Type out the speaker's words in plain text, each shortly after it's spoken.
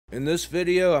In this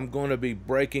video, I'm going to be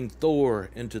breaking Thor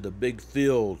into the big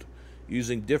field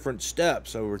using different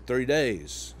steps over 3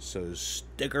 days. So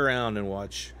stick around and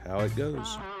watch how it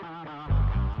goes.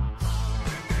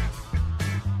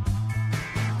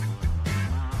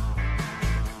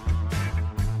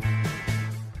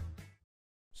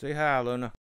 Say hi,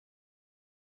 Luna.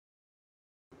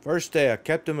 First day, I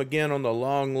kept him again on the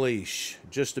long leash,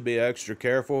 just to be extra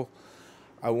careful.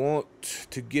 I want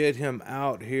to get him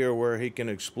out here where he can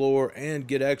explore and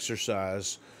get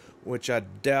exercise, which I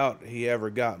doubt he ever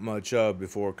got much of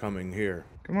before coming here.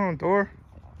 Come on, Thor.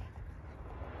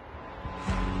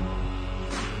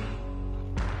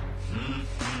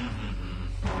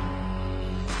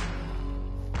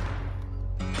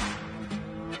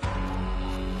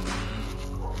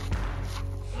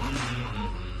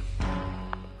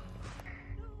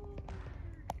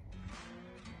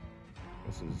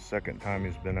 This is the second time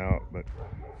he's been out, but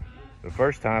the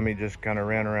first time he just kind of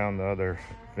ran around the other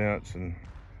fence and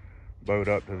bowed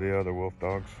up to the other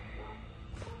Wolfdogs.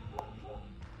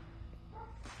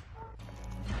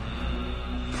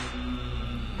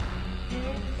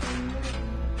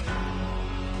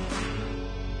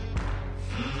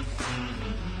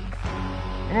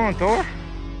 Come on, Thor.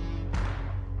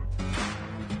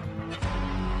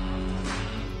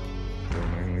 So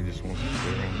mainly just wants to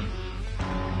sit around.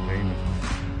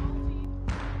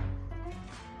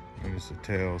 Notice the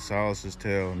tail, Silas's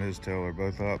tail and his tail are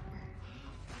both up,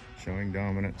 showing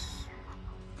dominance.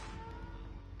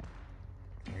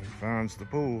 And he finds the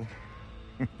pool,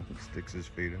 sticks his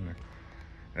feet in there.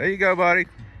 There you go, buddy.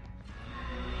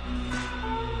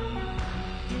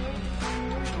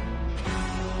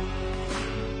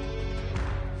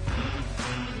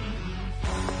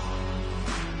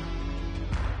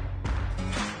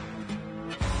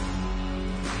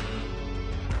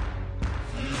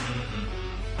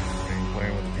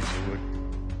 Playing with a piece of wood.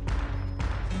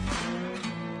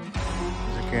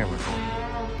 There's a camera going.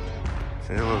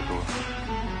 Say hello, Thor.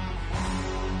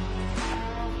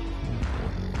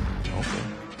 Okay.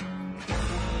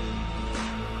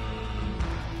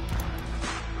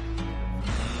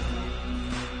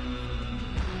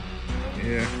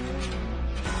 Yeah.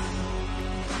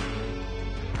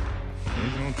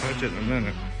 He's gonna touch it in a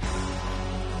minute.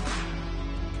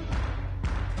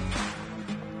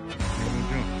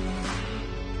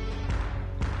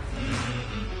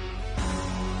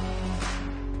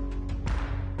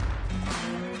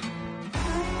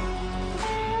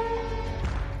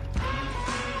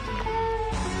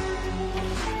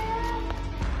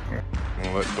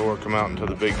 Let Thor come out into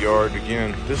the big yard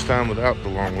again, this time without the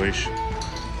long leash.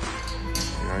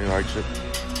 Yeah, he likes it.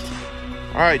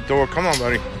 All right, Thor, come on,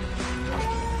 buddy.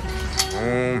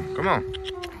 Come on.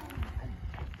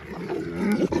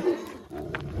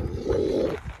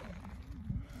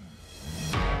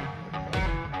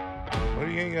 Well,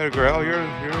 you ain't got to growl. You're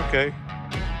okay.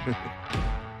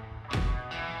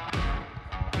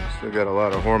 Still got a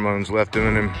lot of hormones left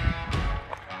in him.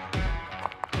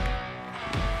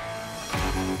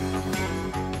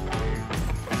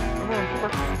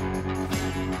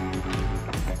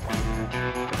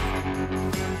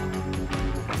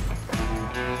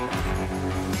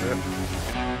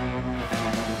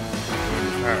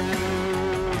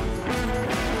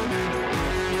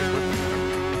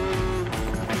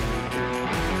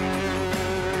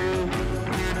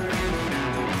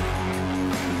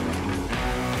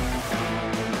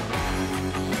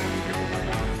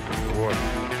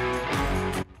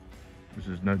 This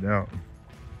is no doubt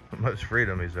the most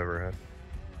freedom he's ever had.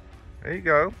 There you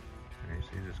go. And you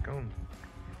see this comb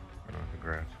right on the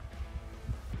grass.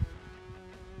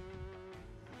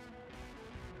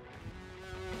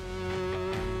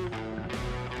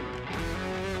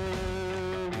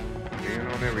 Being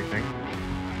on everything.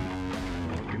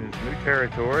 In his new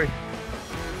territory.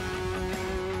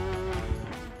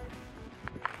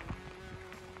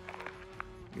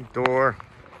 Thor.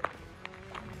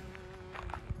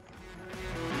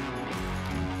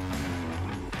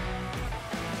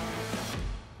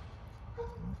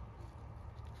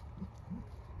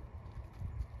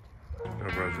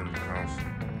 Deborah's in the house.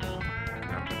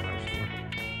 Not the last one.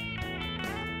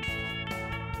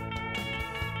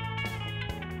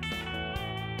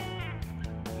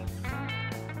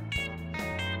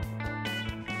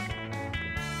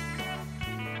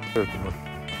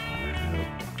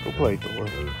 Go play, Thor.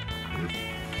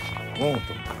 Come on with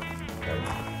them.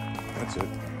 That's it.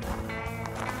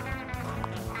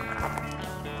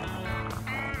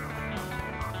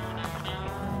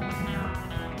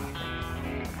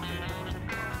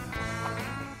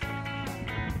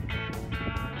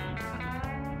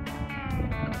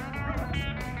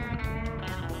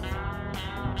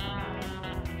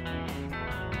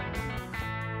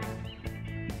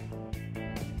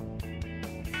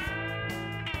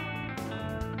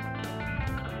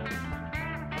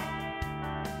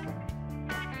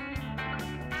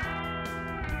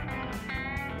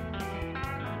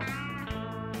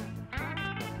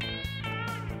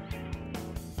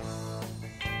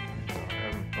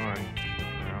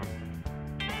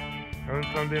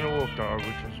 Having fun being a wolf dog, which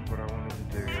is what I wanted to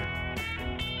do here.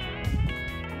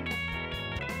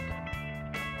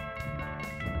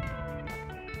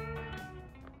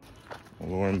 I'll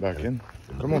lure him back in.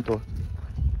 Come on, Thor.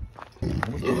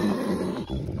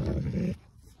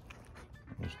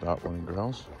 We'll stop when he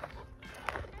growls.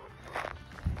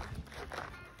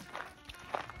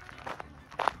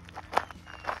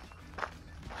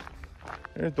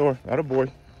 Here, Thor. Atta boy.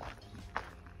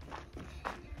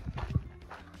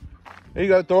 Here you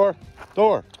go, Thor.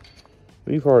 Thor.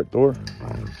 Beef heart, Thor.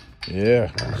 Yeah,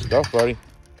 good stuff, buddy.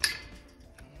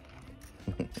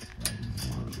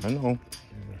 I know.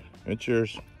 It's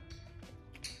yours.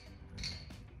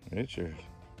 It's yours.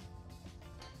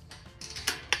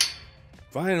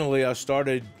 Finally, I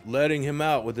started letting him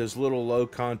out with his little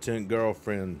low-content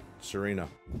girlfriend, Serena.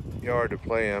 Yard to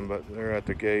play in, but they're at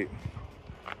the gate.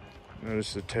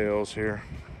 Notice the tails here.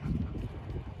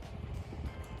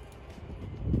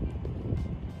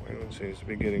 Waylon seems to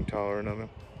be getting tolerant of him.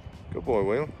 Good boy,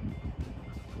 Waylon.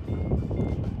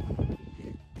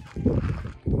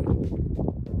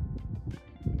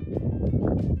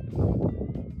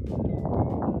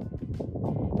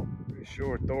 Pretty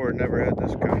sure Thor never had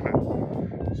this kind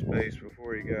of space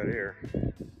before he got here.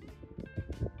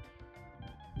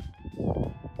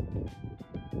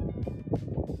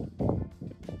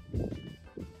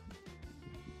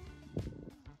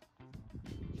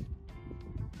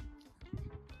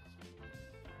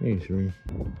 Hey, Serena.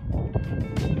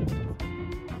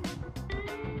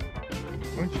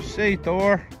 What'd you see,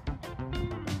 Thor?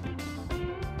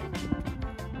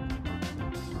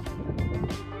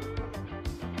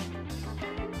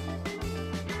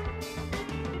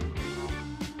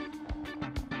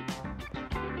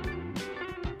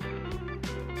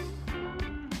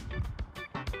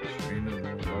 Serena, the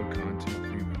low content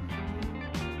human.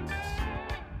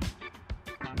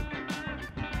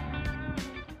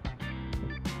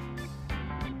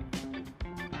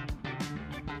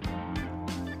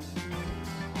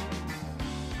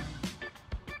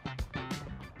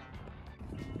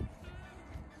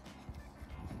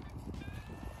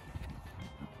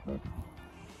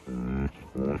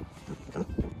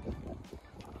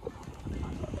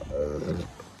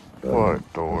 What,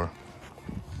 Thor?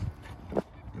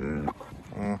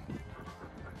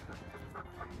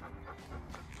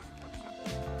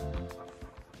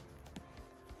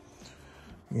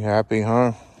 You happy,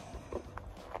 huh?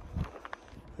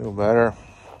 Feel better?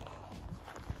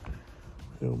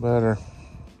 Feel better?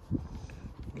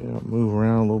 Get up, move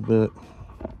around a little bit.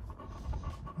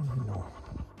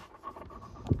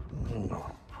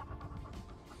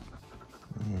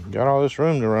 Got all this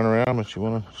room to run around, but you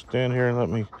want to stand here and let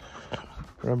me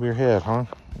rub your head, huh?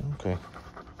 Okay.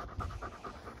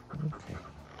 Okay.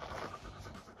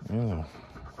 Yeah.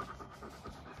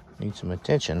 Need some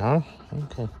attention, huh?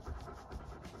 Okay.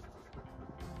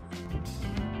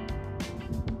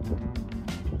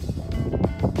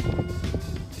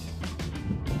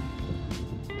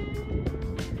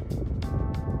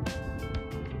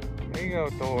 There you go,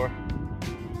 Thor.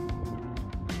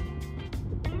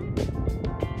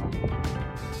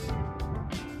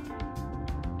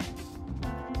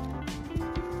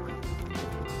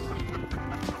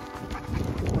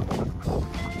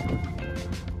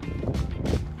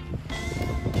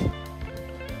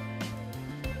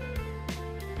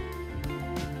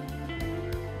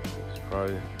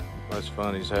 Probably the most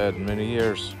fun he's had in many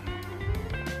years.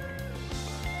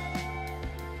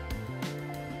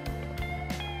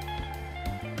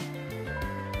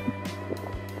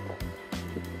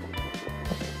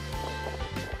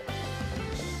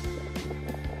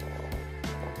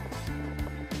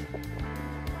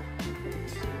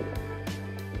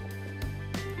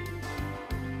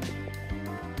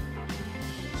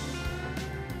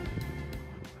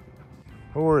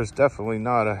 Thor is definitely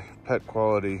not a pet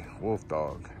quality wolf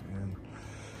dog, and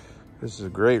this is a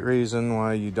great reason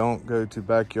why you don't go to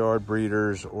backyard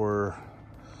breeders or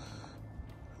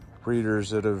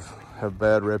breeders that have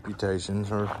bad reputations,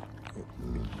 or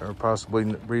possibly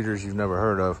breeders you've never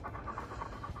heard of.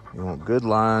 You want good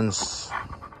lines,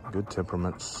 good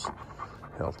temperaments,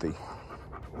 healthy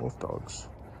wolf dogs.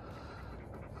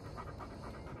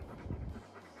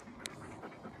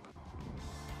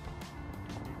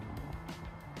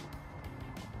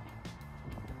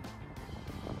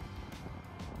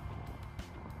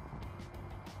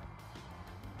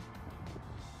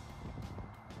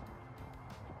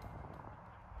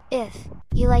 If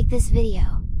you like this video,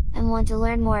 and want to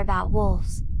learn more about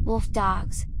wolves, wolf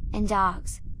dogs, and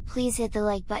dogs, please hit the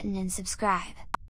like button and subscribe.